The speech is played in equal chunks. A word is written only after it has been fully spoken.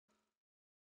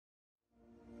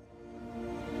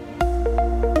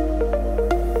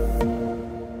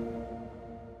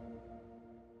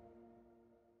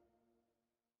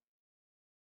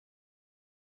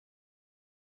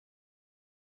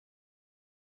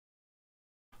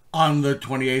On the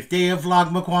 28th day of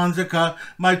VLOGMAKWANZAAKKAH,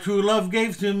 my true love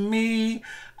gave to me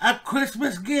a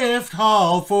Christmas gift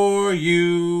haul for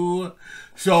you.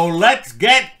 So let's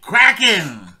get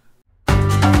cracking!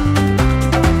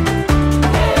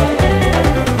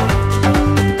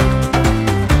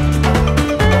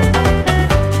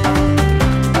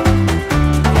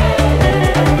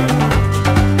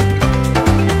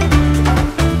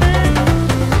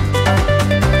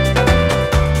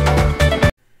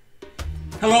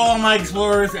 Hello all my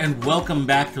explorers, and welcome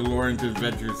back to Loren's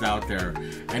Adventures Out There.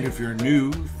 And if you're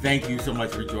new, thank you so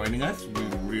much for joining us. We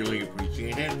really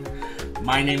appreciate it.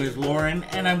 My name is Loren,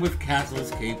 and I'm with Castles,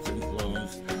 Capes, and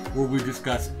Clones, where we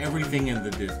discuss everything in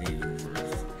the Disney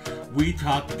universe. We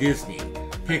talk Disney,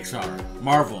 Pixar,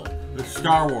 Marvel, the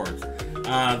Star Wars,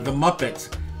 the Muppets,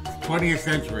 20th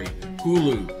Century,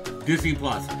 Hulu, Disney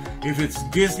Plus. If it's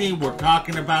Disney, we're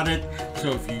talking about it.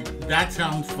 So if that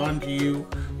sounds fun to you,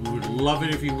 we would love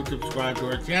it if you would subscribe to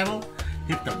our channel,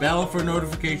 hit the bell for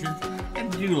notifications,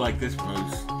 and do like this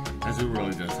post, as it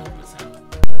really does help us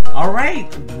out.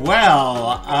 Alright,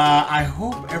 well, I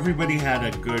hope everybody had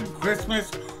a good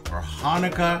Christmas, or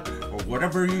Hanukkah, or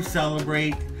whatever you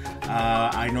celebrate.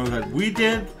 I know that we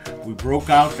did. We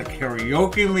broke out the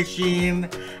karaoke machine,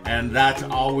 and that's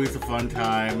always a fun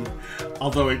time.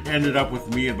 Although it ended up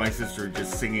with me and my sister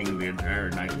just singing the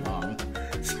entire night long.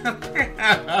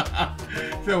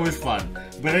 So it was fun.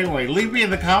 But anyway, leave me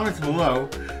in the comments below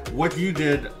what you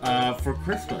did for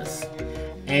Christmas.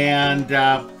 And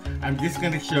I'm just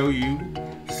going to show you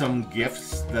some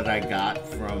gifts that I got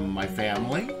from my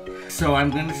family. So I'm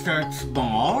going to start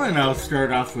small, and I'll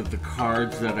start off with the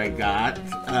cards that I got.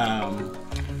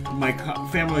 My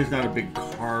family's not a big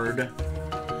card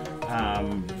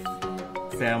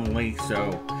family,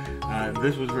 so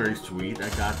this was very sweet. I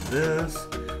got this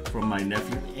from my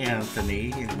nephew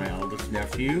Anthony. He's my eldest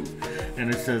nephew,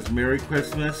 and it says, "Merry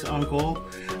Christmas, Uncle.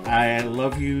 I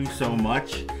love you so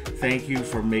much. Thank you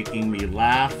for making me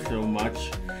laugh so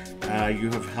much. You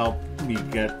have helped me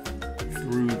get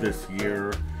through this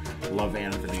year. Love,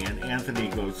 Anthony." And Anthony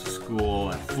goes to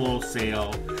school at Full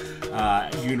Sail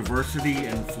University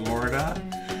in Florida,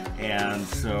 and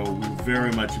so we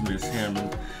very much miss him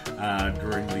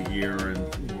during the year, and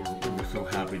we're so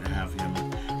happy to have him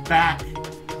back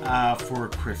for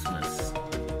Christmas.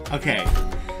 Okay,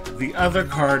 the other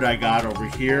card I got over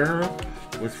here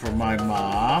was from my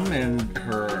mom and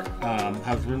her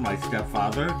husband, my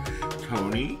stepfather,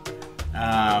 Tony,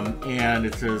 and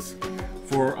it says,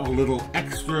 "For a little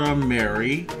extra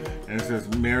merry," and it says,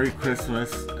 "Merry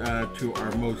Christmas to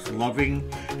our most loving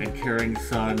and caring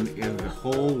son in the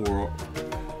whole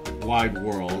wide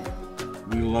world.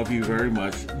 We love you very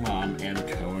much, Mom and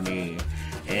Tony."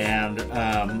 And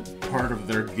part of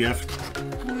their gift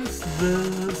was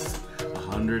this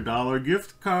 $100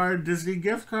 gift card, Disney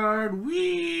gift card.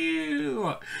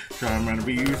 Woo! So I'm going to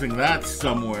be using that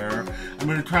somewhere. I'm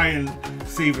going to try and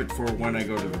save it for when I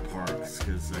go to the parks,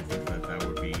 because I think that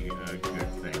would be a good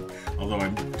thing. Although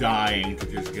I'm dying to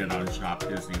just get on Shop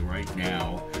Disney right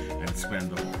now and spend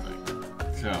the whole thing.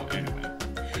 So anyway.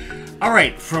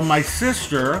 Alright, from my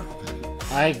sister,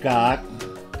 I got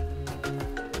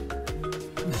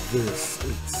this.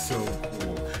 It's so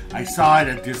cool. I saw it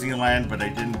at Disneyland, but I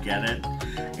didn't get it,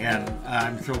 and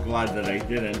I'm so glad that I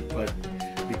didn't, but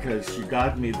because she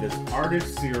got me this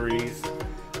artist series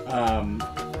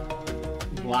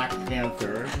Black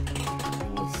Panther.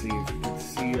 And let's see if you can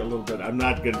see a little bit. I'm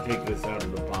not going to take this out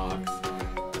of the box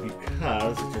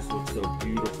because it just looks so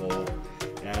beautiful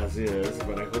as is,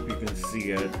 but I hope you can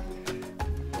see it.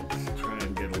 Let's try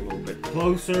and get a little bit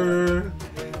closer,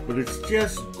 but it's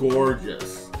just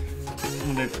gorgeous.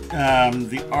 And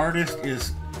the artist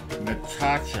is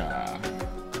Natasha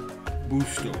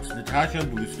Bustos.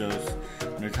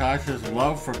 Natasha's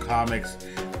love for comics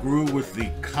grew with the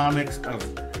comics of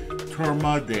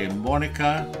Turma de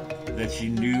Monica that she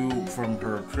knew from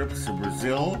her trips to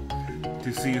Brazil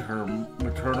to see her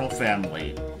maternal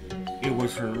family. It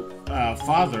was her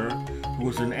father, who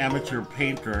was an amateur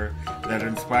painter, that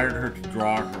inspired her to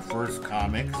draw her first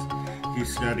comics. She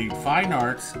studied fine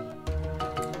arts,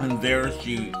 and there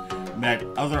she met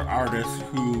other artists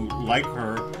who, like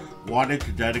her, wanted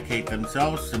to dedicate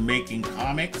themselves to making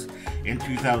comics. In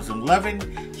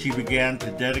 2011, she began to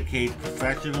dedicate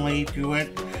professionally to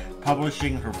it,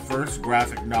 publishing her first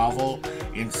graphic novel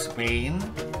in Spain,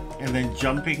 and then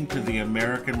jumping to the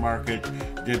American market,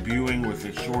 debuting with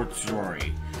a short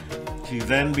story. She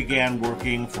then began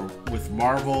working with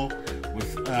Marvel,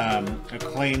 with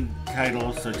acclaimed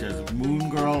titles such as Moon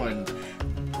Girl and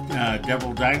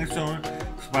Devil Dinosaur,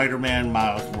 Spider-Man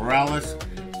Miles Morales,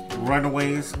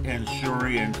 Runaways, and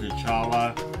Shuri and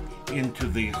T'Challa into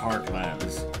the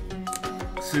Heartlands.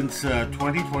 Since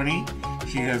 2020,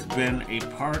 she has been a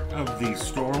part of the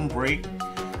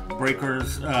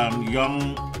Breakers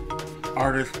Young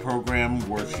Artist Program,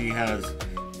 where she has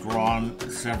drawn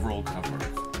several covers.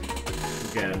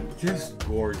 Again, just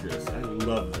gorgeous. I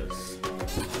love this.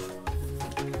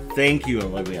 Thank you,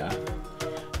 Olivia.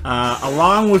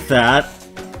 Along with that,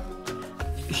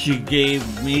 she gave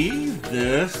me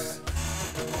this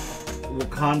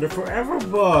Wakanda Forever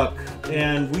book,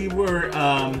 and we were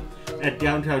at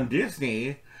Downtown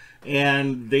Disney,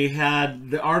 and they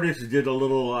had, the artist did a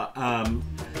little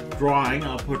drawing.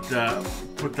 I'll put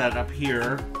that up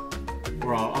here,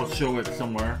 or I'll show it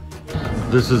somewhere.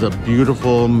 This is a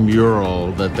beautiful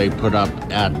mural that they put up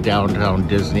at Downtown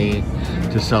Disney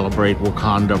to celebrate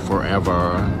Wakanda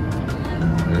Forever.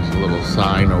 There's a little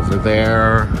sign over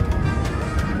there.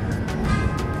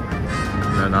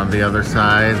 And then on the other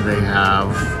side they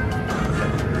have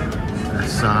a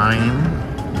sign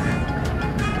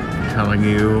telling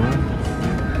you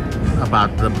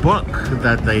about the book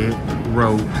that they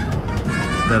wrote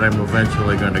that I'm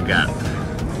eventually going to get.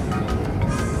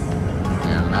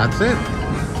 And that's it.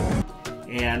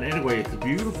 And anyway, it's a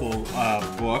beautiful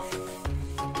book.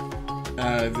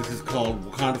 This is called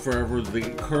Wakanda Forever, The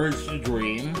Courage to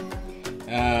Dream.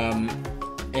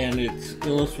 And it's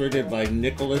illustrated by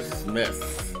Nicholas Smith.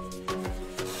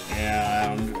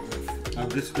 And I'm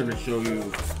just going to show you,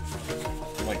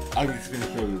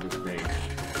 this page.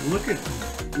 Look at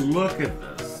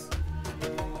this.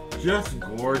 Just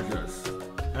gorgeous.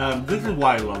 This is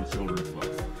why I love children's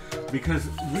books. Because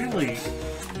really,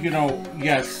 you know,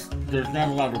 yes, there's not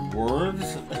a lot of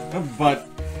words, but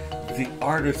the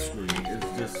artistry is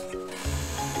just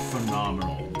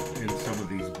phenomenal in some of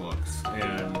these books.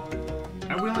 And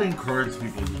I really encourage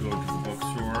people to go to the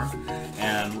bookstore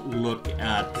and look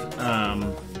at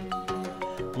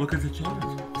the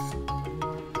children's books.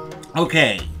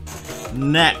 Okay,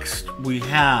 next we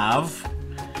have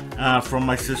from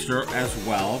my sister as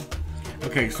well.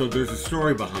 Okay, so there's a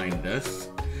story behind this.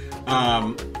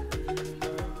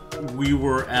 We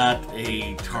were at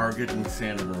a Target in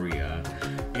Santa Maria,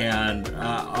 and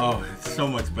oh, it's so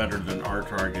much better than our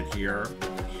Target here.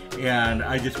 And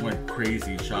I just went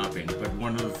crazy shopping. But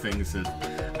one of the things that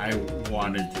I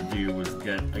wanted to do was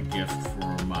get a gift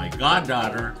for my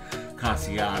goddaughter,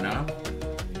 Cassiana.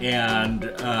 And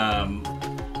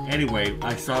anyway,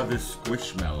 I saw this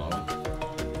Squishmallow.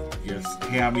 Yes,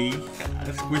 Tammy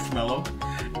Squishmallow.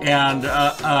 And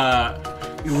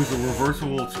it was a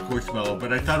reversible Squishmallow,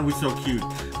 but I thought it was so cute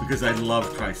because I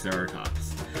love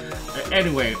Triceratops.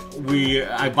 Anyway,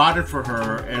 I bought it for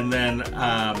her, and then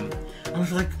I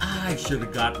was like, I should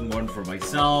have gotten one for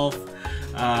myself.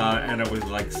 And I was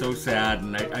like so sad,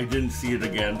 and I didn't see it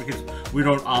again because we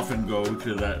don't often go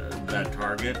to that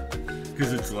Target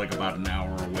because it's like about an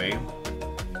hour away.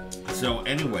 So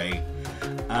anyway,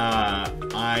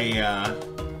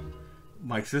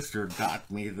 my sister got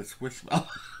me the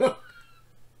Squishmallow.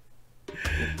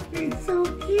 He's so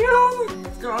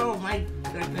cute! Oh my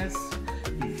goodness,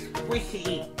 he's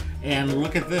squishy. And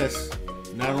look at this.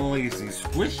 Not only is he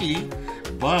squishy,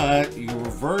 but you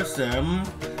reverse him.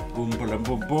 Boom, boom,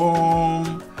 boom,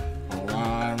 boom. Hold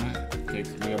on.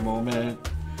 Takes me a moment.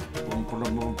 Boom, boom,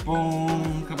 boom,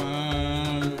 boom. Come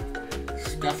on.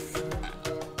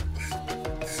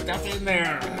 Stuff in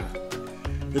there.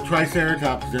 The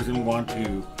Triceratops doesn't want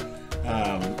to,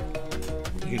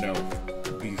 you know,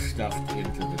 be stuffed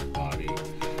into this body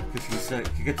because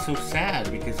he gets so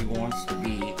sad because he wants to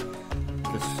be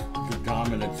the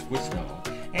dominant Squishmallow.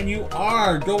 And you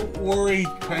are! Don't worry,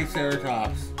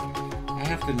 Triceratops. I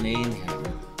have to name him.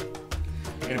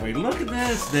 Anyway, look at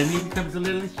this. Then he becomes a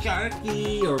little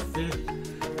sharky or fish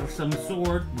of some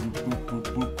sort. Boop, boop, boop,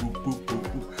 boop, boop, boop, boop,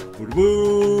 boop, boop,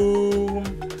 boom.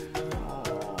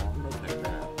 Oh, look at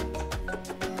that.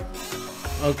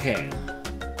 Okay.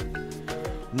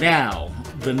 Now,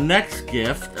 the next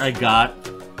gift I got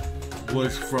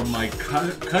was from my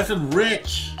cousin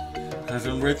Rich.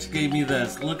 Cousin Rich gave me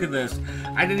this. Look at this.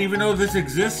 I didn't even know this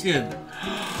existed.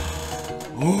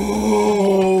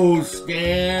 Oh,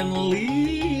 Stan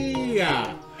Lee.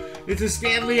 It's a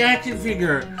Stan Lee action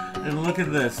figure. And look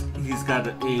at this. He's got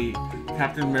a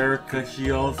Captain America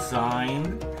shield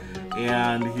signed.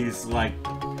 And he's like,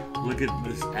 look at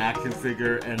this action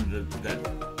figure and that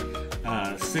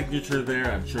signature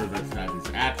there. I'm sure that's not his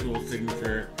actual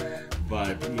signature,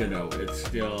 but you know, it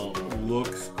still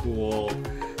looks cool.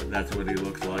 That's what he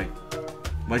looks like.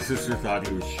 My sister thought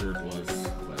he was shirtless,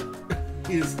 but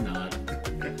he's not.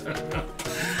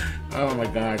 Oh my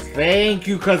gosh, thank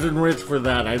you, Cousin Rich, for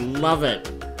that. I love it.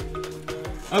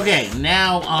 Okay,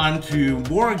 now on to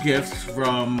more gifts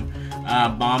from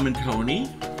Mom and Tony.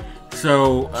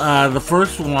 So the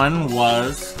first one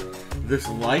was this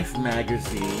Life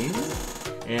magazine,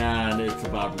 and it's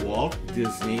about Walt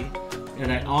Disney. And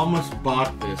I almost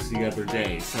bought this the other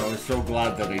day, so I was so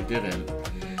glad that I didn't.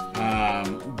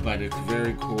 But it's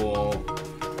very cool,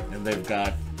 and they've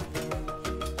got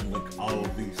like all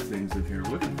of these things in here.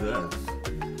 Look at this.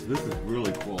 This is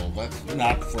really cool. That's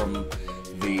not from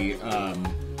the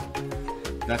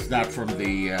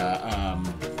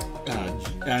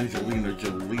Angelina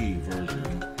Jolie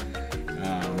version.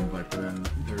 But then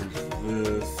there's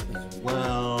this as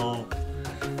well,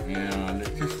 and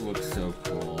it just looks so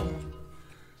cool.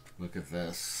 Look at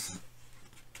this.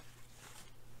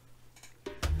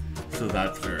 So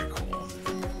that's very cool.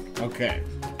 Okay.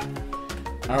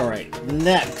 Alright,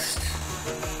 next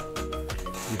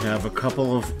we have a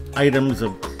couple of items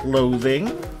of clothing.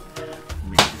 Let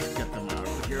me just get them out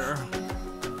of here.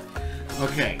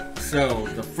 Okay, so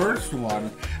the first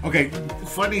one, okay,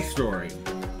 funny story.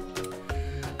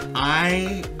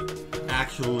 I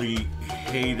actually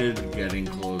hated getting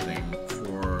clothing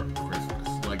for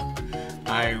Christmas. Like,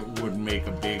 I would make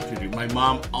a big to-do. My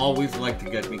mom always liked to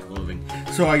get me clothing.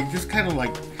 So I just kind of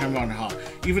like came on how,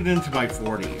 even into my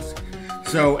 40s.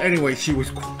 So anyway, she was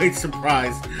quite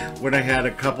surprised when I had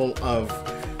a couple of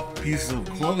pieces of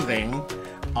clothing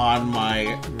on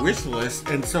my wish list.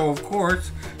 And so of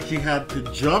course, she had to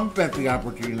jump at the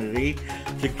opportunity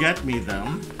to get me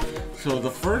them. So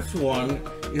the first one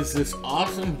is this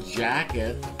awesome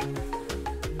jacket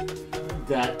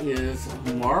that is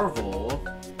Marvel.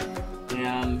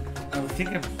 And I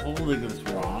think I'm holding this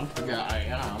wrong. Yeah, I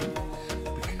am.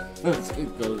 Because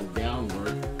it goes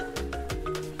downward.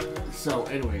 So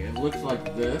anyway, it looks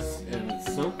like this, and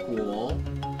it's so cool.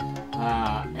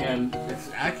 And it's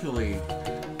actually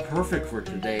perfect for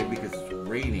today because it's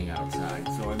raining outside.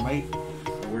 So I might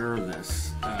wear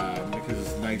this because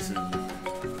it's nice and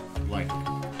like,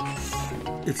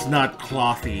 it's not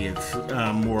clothy, it's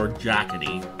more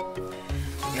jackety.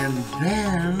 And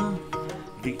then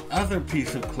the other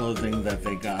piece of clothing that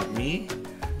they got me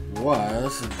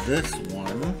was this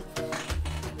one,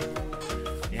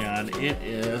 and it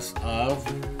is of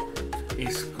a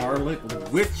Scarlet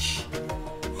Witch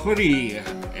hoodie,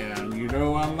 and you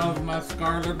know I love my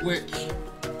Scarlet Witch.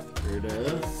 Here it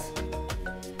is.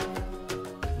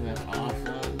 Isn't that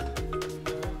awesome?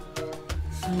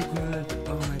 So good.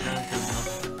 Oh my gosh, I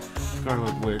love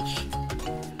Scarlet Witch.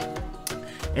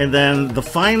 And then the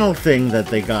final thing that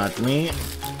they got me,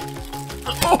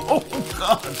 oh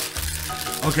god.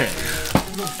 Okay,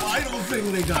 the final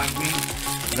thing they got me,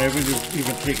 and I haven't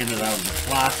even taken it out of the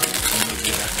plastic. I'm going to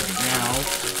do that right now,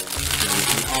 so we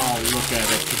can all look at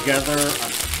it together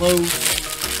up close.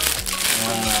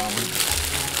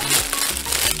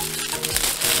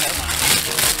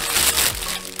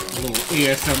 A little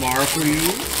ASMR for you.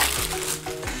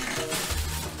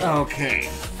 Okay,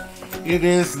 it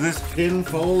is this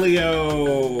Pinfolio.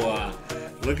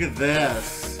 Look at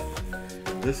this.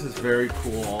 This is very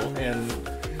cool, and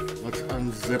let's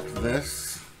unzip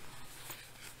this.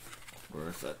 Where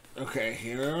is it? Okay,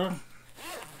 here.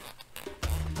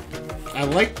 I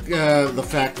like the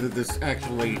fact that this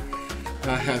actually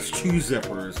has two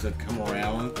zippers that come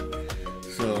around,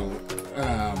 so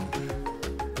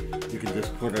you can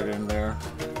just put it in there.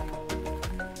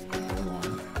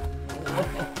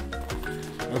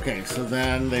 Okay, so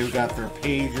then they've got their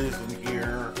pages in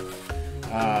here,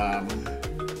 and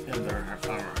there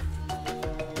are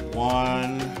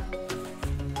 1,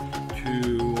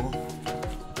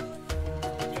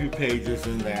 2 pages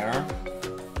in there.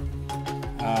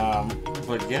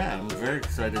 But yeah, I'm very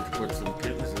excited to put some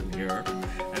pins in here.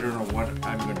 I don't know what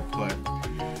I'm going to put.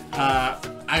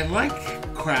 I like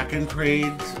Crack and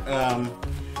Trade's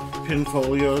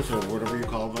Pinfolios, or whatever you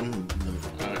call them.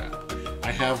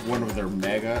 I have one of their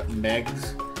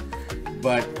Megs,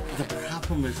 but the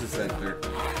problem is that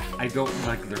I don't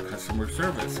like their customer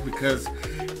service, because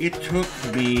it took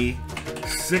me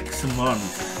 6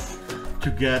 months to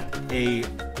get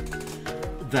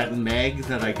that Meg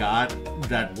that I got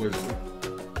that was,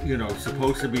 you know,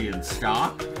 supposed to be in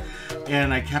stock,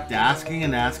 and I kept asking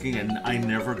and asking, and I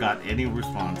never got any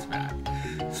response back.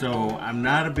 So I'm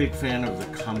not a big fan of the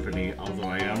company, although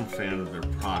I am a fan of their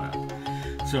product.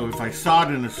 So if I saw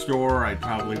it in a store, I'd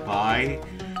probably buy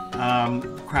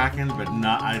Kraken, but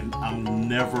I'll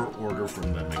never order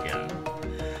from them again.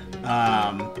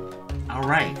 All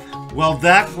right. Well,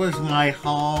 that was my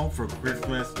haul for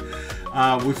Christmas.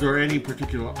 Was there any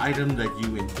particular item that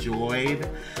you enjoyed?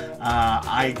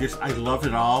 I love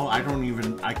it all. I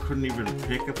couldn't even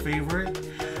pick a favorite.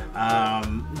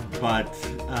 But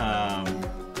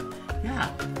yeah,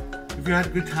 if you had a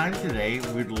good time today,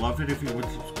 we'd love it if you would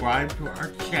subscribe to our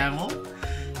channel,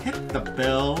 hit the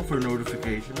bell for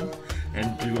notifications,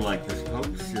 and do like this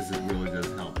post, as it really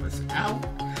does help us out.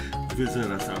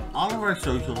 Visit us on all of our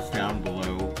socials down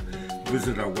below.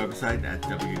 Visit our website at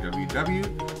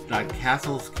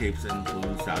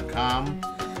www.castlescapesandclones.com.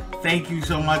 Thank you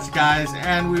so much, guys,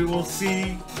 and we will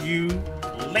see you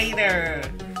later.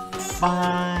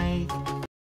 Bye.